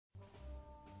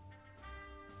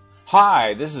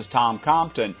Hi, this is Tom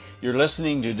Compton. You're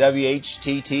listening to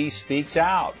WHTT Speaks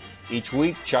Out. Each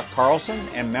week, Chuck Carlson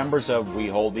and members of We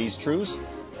Hold These Truths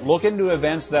look into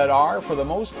events that are, for the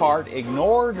most part,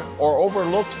 ignored or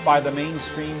overlooked by the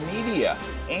mainstream media.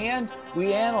 And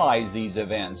we analyze these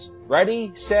events.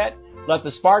 Ready, set, let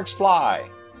the sparks fly.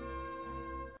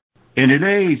 In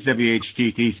today's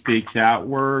WHTT Speaks Out,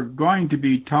 we're going to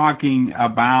be talking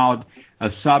about a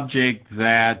subject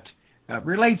that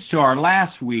relates to our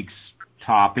last week's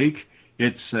topic.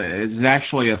 It's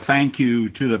actually a thank you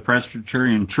to the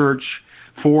Presbyterian Church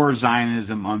for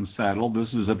Zionism Unsettled.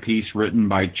 This is a piece written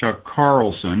by Chuck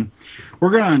Carlson.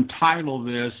 We're going to entitle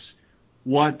this,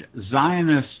 What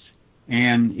Zionists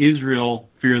and Israel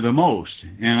Fear the Most.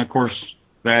 And, of course,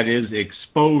 that is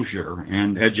exposure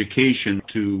and education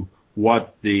to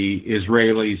what the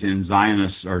Israelis and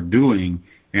Zionists are doing,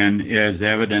 and as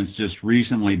evidenced just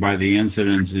recently by the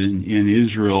incidents in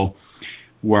Israel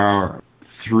where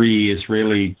 3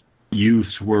 Israeli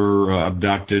youths were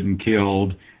abducted and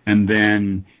killed, and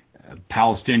then a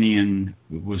Palestinian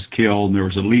was killed, and there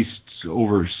was at least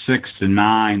over 6 to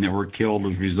 9 that were killed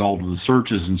as a result of the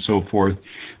searches and so forth.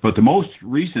 But the most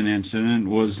recent incident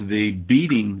was the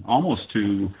beating, almost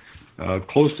to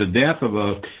close to death, of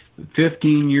a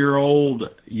 15-year-old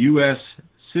U.S.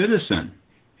 citizen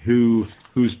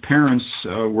whose parents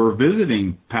were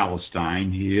visiting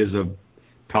Palestine. He is of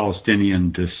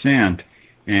Palestinian descent,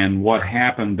 and what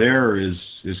happened there is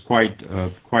quite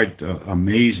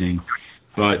amazing.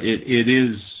 But it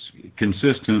is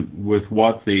consistent with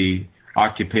what the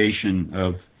occupation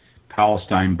of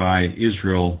Palestine by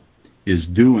Israel is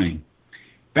doing.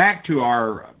 Back to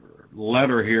our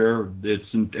letter here.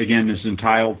 It's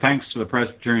entitled, Thanks to the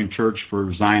Presbyterian Church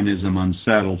for Zionism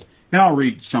Unsettled. And I'll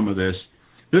read some of this.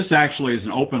 This actually is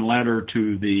an open letter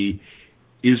to the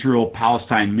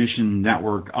Israel-Palestine Mission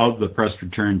Network of the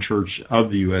Presbyterian Church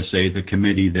of the USA, the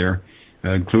committee there,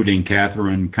 including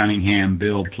Catherine Cunningham,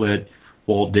 Bill Plitt,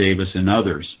 Walt Davis, and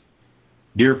others.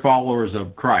 Dear followers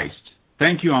of Christ,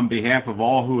 thank you on behalf of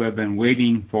all who have been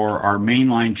waiting for our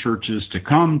mainline churches to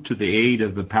come to the aid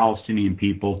of the Palestinian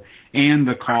people and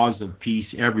the cause of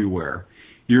peace everywhere.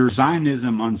 Your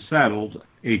Zionism Unsettled,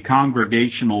 a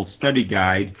congregational study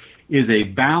guide, is a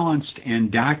balanced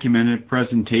and documented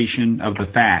presentation of the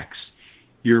facts.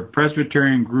 Your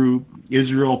Presbyterian group,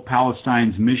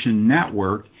 Israel-Palestine's Mission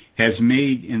Network, has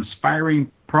made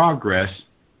inspiring progress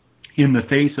in the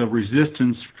face of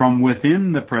resistance from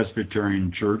within the Presbyterian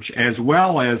Church, as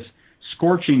well as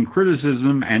scorching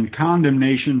criticism and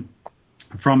condemnation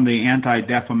from the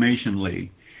Anti-Defamation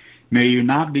League. May you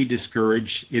not be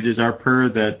discouraged. It is our prayer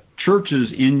that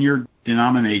churches in your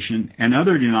denomination and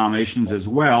other denominations as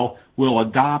well will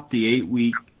adopt the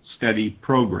 8-week study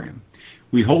program.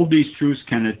 We Hold These Truths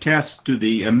can attest to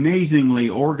the amazingly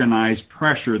organized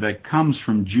pressure that comes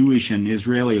from Jewish and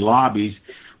Israeli lobbies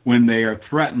when they are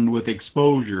threatened with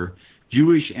exposure.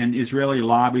 Jewish and Israeli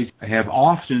lobbies have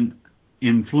often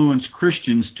influenced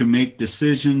Christians to make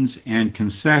decisions and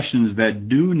concessions that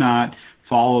do not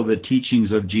follow the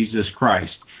teachings of Jesus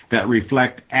Christ, that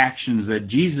reflect actions that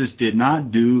Jesus did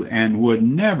not do and would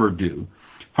never do.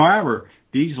 However,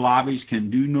 these lobbies can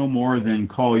do no more than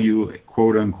call you,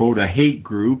 quote-unquote, a hate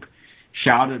group,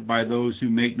 shouted by those who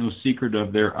make no secret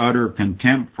of their utter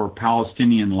contempt for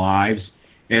Palestinian lives,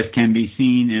 as can be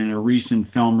seen in a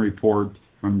recent film report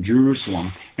from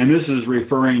Jerusalem. And this is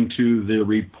referring to the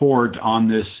report on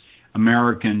this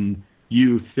American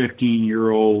youth,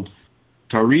 15-year-old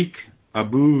Tariq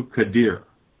Abu Qadir.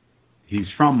 He's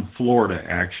from Florida,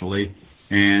 actually,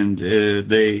 and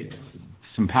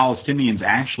some Palestinians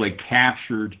actually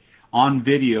captured on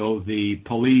video the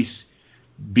police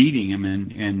beating him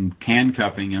and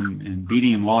handcuffing him and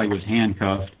beating him while he was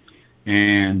handcuffed,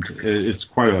 and it's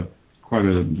quite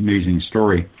an amazing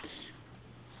story.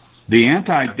 The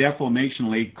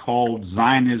Anti-Defamation League called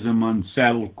Zionism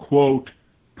Unsettled, quote,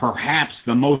 perhaps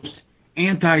the most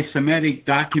anti-Semitic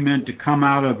document to come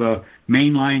out of a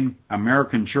mainline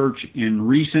American church in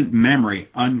recent memory,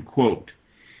 unquote.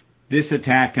 This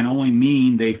attack can only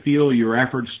mean they feel your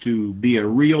efforts to be a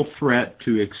real threat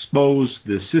to expose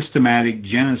the systematic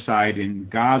genocide in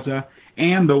Gaza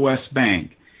and the West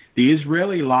Bank. The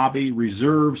Israeli lobby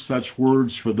reserves such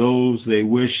words for those they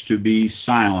wish to be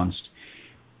silenced.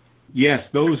 Yes,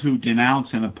 those who denounce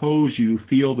and oppose you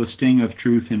feel the sting of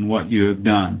truth in what you have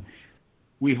done.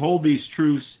 We Hold These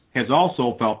Truths has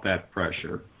also felt that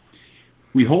pressure.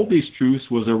 We Hold These Truths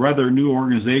was a rather new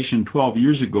organization 12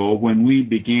 years ago when we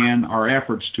began our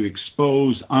efforts to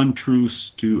expose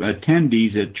untruths to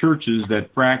attendees at churches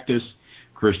that practice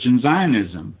Christian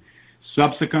Zionism.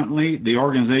 Subsequently, the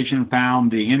organization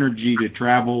found the energy to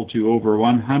travel to over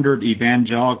 100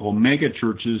 evangelical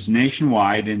megachurches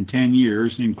nationwide in 10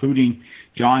 years, including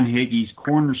John Hagee's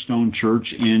Cornerstone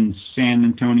Church in San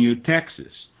Antonio,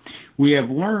 Texas. We have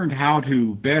learned how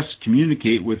to best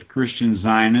communicate with Christian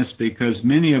Zionists because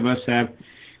many of us have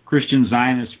Christian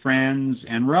Zionist friends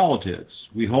and relatives.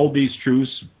 We hold these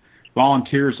truths.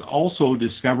 Volunteers also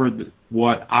discovered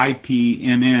what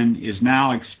IPMN is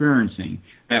now experiencing,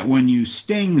 that when you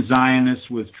sting Zionists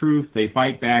with truth, they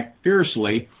fight back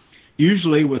fiercely,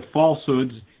 usually with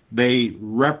falsehoods they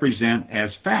represent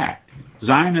as fact.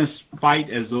 Zionists fight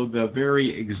as though the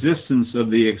very existence of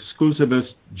the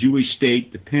exclusivist Jewish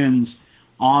state depends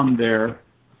on their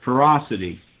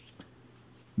ferocity.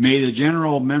 May the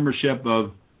general membership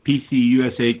of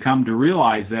PCUSA come to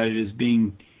realize that it is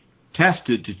being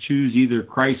tested to choose either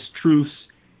Christ's truths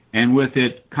and with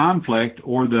it conflict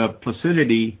or the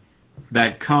placidity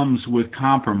that comes with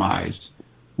compromise.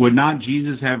 Would not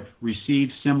Jesus have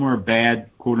received similar bad,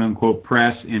 quote-unquote,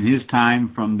 press in his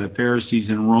time from the Pharisees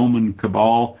and Roman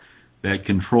cabal that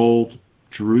controlled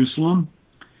Jerusalem?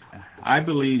 I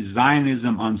believe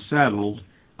Zionism Unsettled,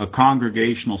 a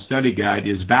congregational study guide,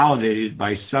 is validated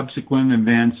by subsequent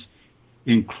events,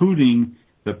 including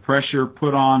the pressure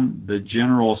put on the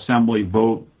General Assembly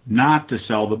vote not to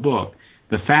sell the book.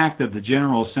 The fact that the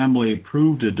General Assembly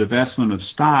approved a divestment of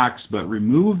stocks but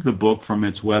removed the book from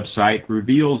its website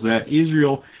reveals that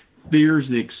Israel fears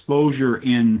the exposure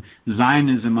in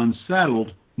Zionism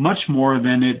Unsettled much more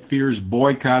than it fears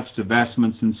boycotts,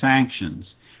 divestments, and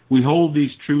sanctions. We hold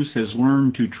these truths as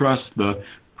learned to trust the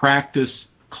practice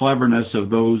cleverness of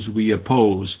those we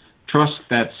oppose. Trust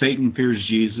that Satan fears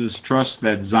Jesus. Trust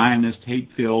that Zionist,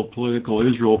 hate-filled political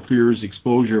Israel fears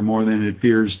exposure more than it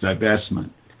fears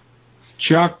divestment.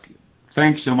 Chuck,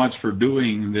 thanks so much for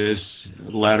doing this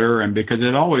letter, and because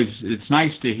it's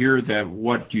nice to hear that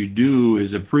what you do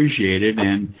is appreciated,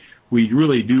 and we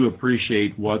really do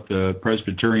appreciate what the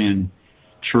Presbyterian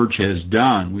Church has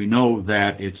done. We know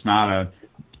that it's not a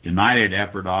united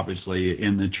effort, obviously,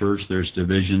 in the church. There's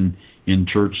division in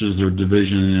churches, there's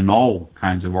division in all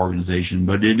kinds of organizations,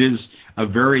 but it is a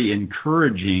very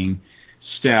encouraging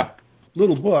step.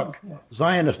 Little book,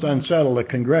 Zionist Unsettled, a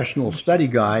Congressional Study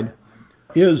Guide,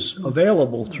 is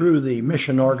available through the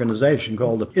mission organization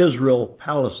called the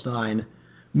Israel-Palestine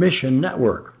Mission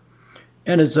Network.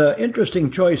 And it's an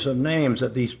interesting choice of names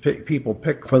that these people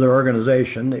pick for their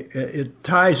organization. It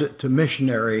ties it to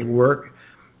missionary work,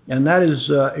 and that is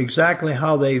exactly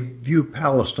how they view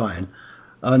Palestine.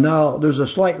 Now, there's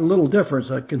a little difference,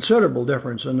 a considerable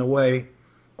difference in the way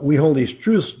we hold these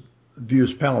truths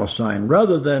views Palestine.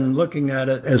 Rather than looking at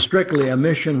it as strictly a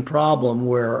mission problem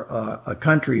where a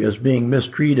country is being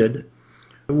mistreated,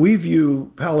 we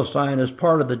view Palestine as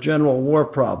part of the general war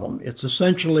problem. It's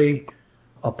essentially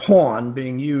a pawn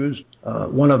being used,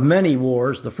 one of many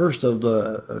wars, the first of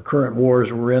the current wars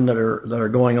we're in that are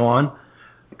going on,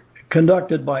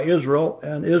 conducted by Israel,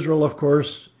 and Israel, of course,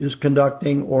 is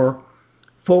conducting or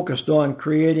focused on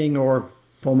creating or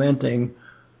fomenting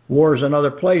wars in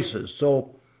other places.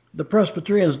 So the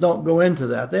Presbyterians don't go into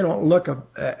that. They don't look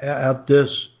at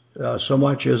this so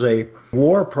much as a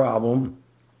war problem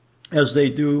as they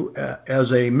do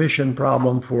as a mission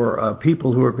problem for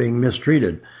people who are being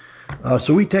mistreated.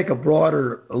 So we take a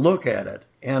broader look at it,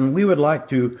 and we would like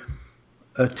to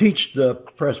teach the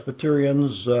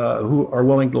Presbyterians who are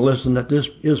willing to listen that this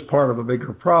is part of a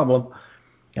bigger problem,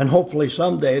 and hopefully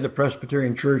someday the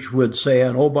Presbyterian Church would say,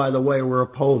 and oh, by the way, we're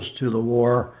opposed to the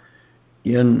war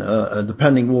in the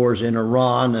pending wars in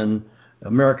Iran and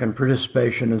American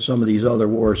participation in some of these other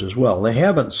wars as well. They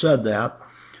haven't said that.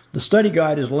 The study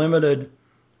guide is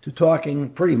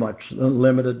pretty much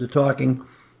limited to talking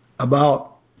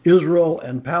about Israel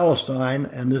and Palestine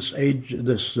and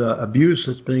this abuse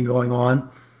that's been going on,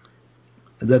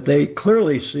 that they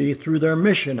clearly see through their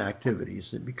mission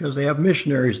activities. Because they have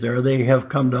missionaries there, they have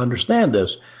come to understand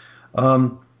this.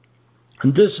 And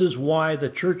this is why the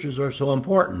churches are so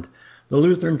important. The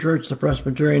Lutheran Church, the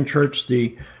Presbyterian Church,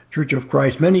 the Church of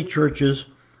Christ, many churches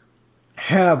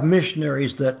have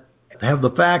missionaries that have the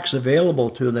facts available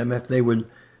to them if they would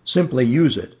simply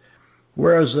use it.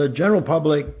 Whereas the general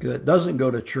public that doesn't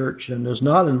go to church and is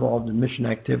not involved in mission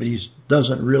activities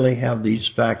doesn't really have these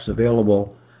facts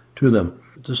available to them.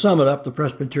 To sum it up, the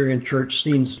Presbyterian Church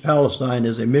sees Palestine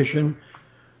as a mission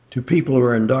to people who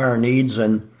are in dire needs,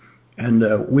 and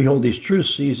we hold these truth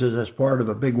seizes as part of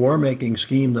a big war-making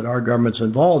scheme that our government's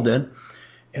involved in.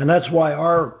 And that's why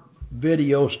our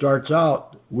video starts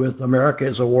out with America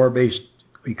as a war-based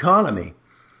economy.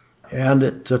 And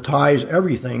it ties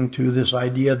everything to this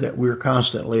idea that we're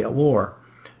constantly at war.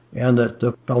 and that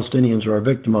the Palestinians are a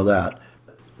victim of that.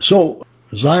 So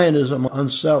Zionism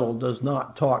Unsettled does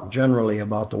not talk generally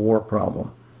about the war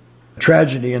problem.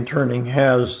 Tragedy and Turning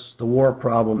has the war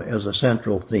problem as a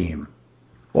central theme.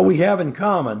 What we have in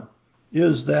common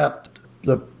is that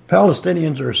the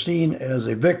Palestinians are seen as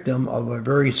a victim of a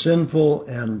very sinful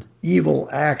and evil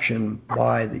action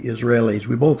by the Israelis.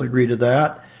 We both agree to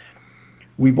that.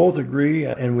 We both agree,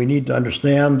 and we need to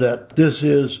understand that this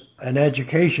is an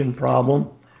education problem,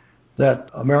 that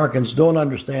Americans don't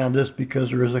understand this because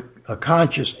there is a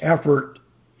conscious effort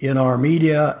in our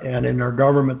media and in our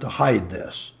government to hide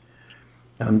this.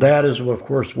 And that is, of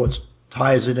course, what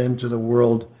ties it into the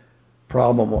world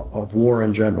problem of war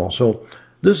in general. So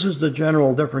this is the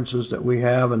general differences that we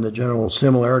have and the general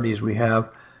similarities we have,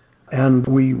 and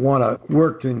we want to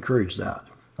work to encourage that,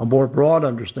 a more broad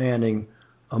understanding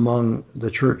among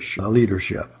the church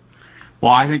leadership.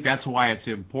 Well, I think that's why it's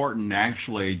important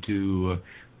actually to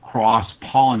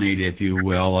cross-pollinate, if you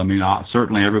will. I mean,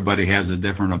 certainly everybody has a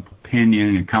different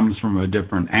opinion. It comes from a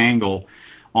different angle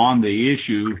on the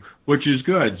issue, which is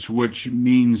good, which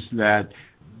means that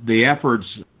the efforts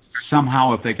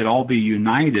somehow, if they could all be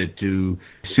united to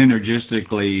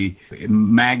synergistically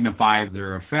magnify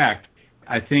their effect,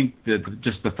 I think that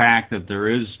just the fact that there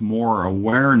is more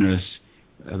awareness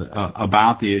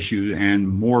about the issue and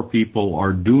more people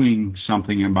are doing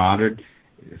something about it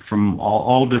from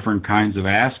all different kinds of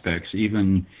aspects,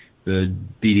 even the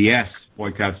BDS,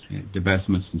 boycotts,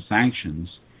 divestments, and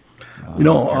sanctions.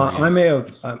 I may have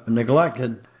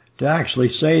neglected to actually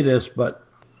say this, but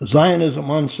Zionism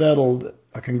Unsettled,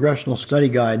 a congressional study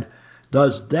guide,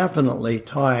 does definitely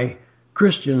tie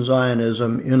Christian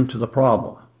Zionism into the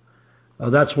problem.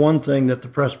 That's one thing that the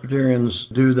Presbyterians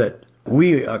do that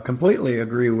we completely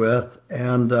agree with,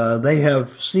 and they have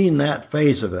seen that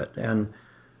phase of it. And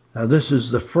this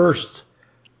is the first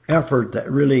effort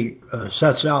that really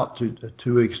sets out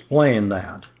to explain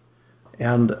that.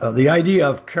 And the idea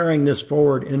of carrying this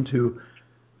forward into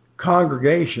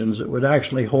congregations that would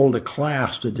actually hold a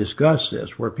class to discuss this,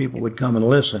 where people would come and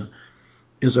listen,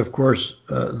 is, of course,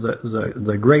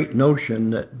 the great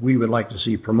notion that we would like to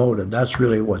see promoted. That's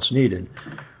really what's needed.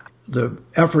 The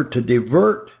effort to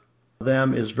divert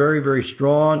them is very, very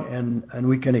strong, and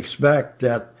we can expect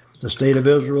that the State of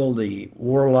Israel, the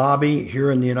war lobby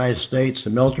here in the United States,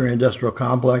 the military-industrial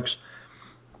complex,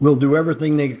 will do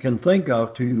everything they can think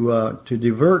of to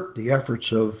divert the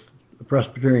efforts of the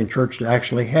Presbyterian Church to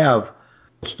actually have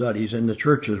studies in the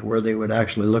churches where they would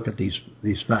actually look at these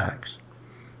facts.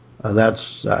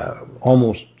 That's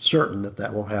almost certain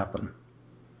that will happen.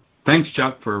 Thanks,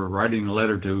 Chuck, for writing a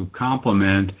letter to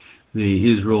compliment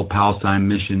the Israel-Palestine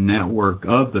Mission Network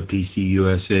of the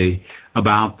PCUSA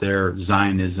about their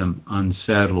Zionism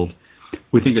Unsettled.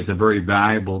 We think it's a very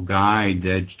valuable guide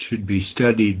that should be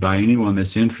studied by anyone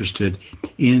that's interested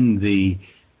in the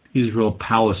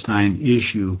Israel-Palestine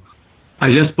issue.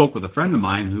 I just spoke with a friend of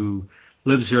mine who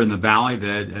lives here in the Valley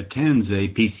that attends a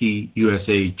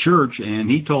PCUSA church, and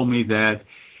he told me that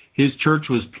his church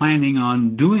was planning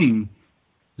on doing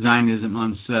Zionism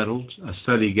Unsettled, a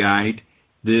study guide,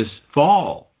 this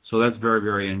fall. So that's very,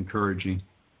 very encouraging.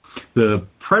 The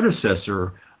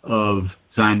predecessor of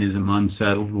Zionism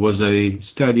Unsettled was a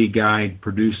study guide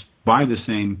produced by the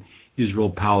same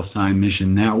Israel-Palestine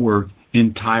Mission Network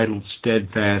entitled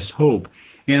Steadfast Hope.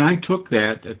 And I took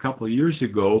that a couple of years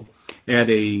ago at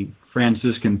a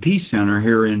Franciscan Peace Center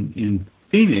here in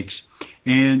Phoenix,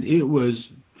 and it was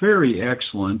very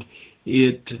excellent.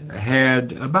 It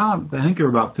had I think there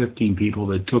were about 15 people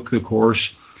that took the course.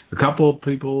 A couple of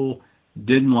people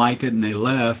didn't like it and they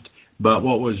left, but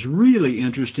what was really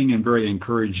interesting and very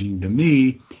encouraging to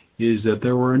me is that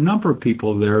there were a number of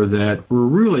people there that were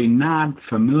really not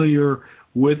familiar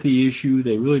with the issue.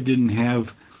 They really didn't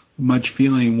have much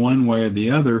feeling one way or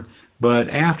the other, but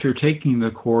after taking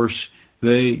the course,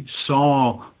 they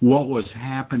saw what was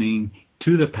happening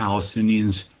to the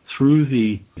Palestinians through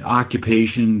the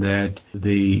occupation that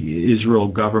the Israel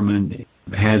government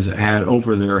has had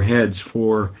over their heads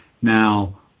for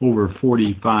now over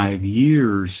 45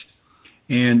 years.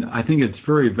 And I think it's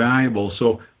very valuable.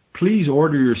 So please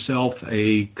order yourself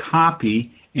a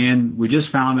copy. And we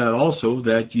just found out also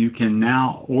that you can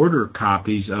now order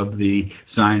copies of the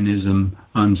Zionism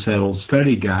Unsettled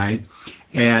Study Guide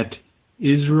at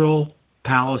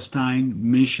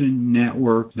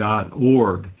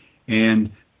IsraelPalestineMissionNetwork.org.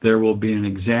 And there will be an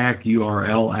exact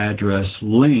URL address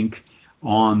link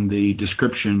on the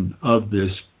description of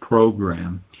this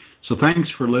program. So thanks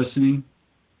for listening,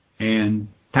 and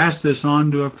pass this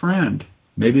on to a friend.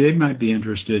 Maybe they might be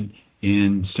interested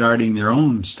in starting their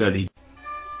own study.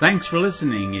 Thanks for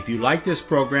listening. If you like this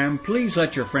program, please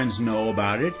let your friends know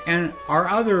about it and our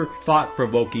other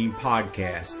thought-provoking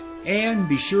podcast. And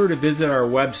be sure to visit our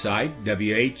website,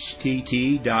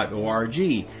 whtt.org,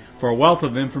 for a wealth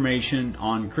of information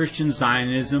on Christian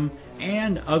Zionism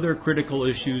and other critical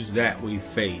issues that we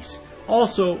face.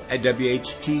 Also, at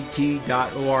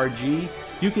whtt.org,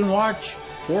 you can watch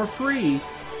for free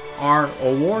our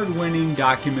award-winning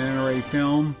documentary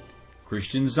film,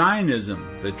 Christian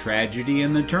Zionism, The Tragedy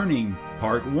and the Turning,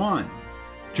 Part 1.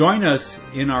 Join us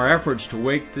in our efforts to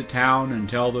wake the town and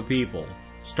tell the people.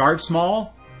 Start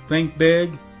small, think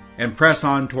big, and press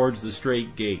on towards the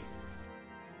straight gate.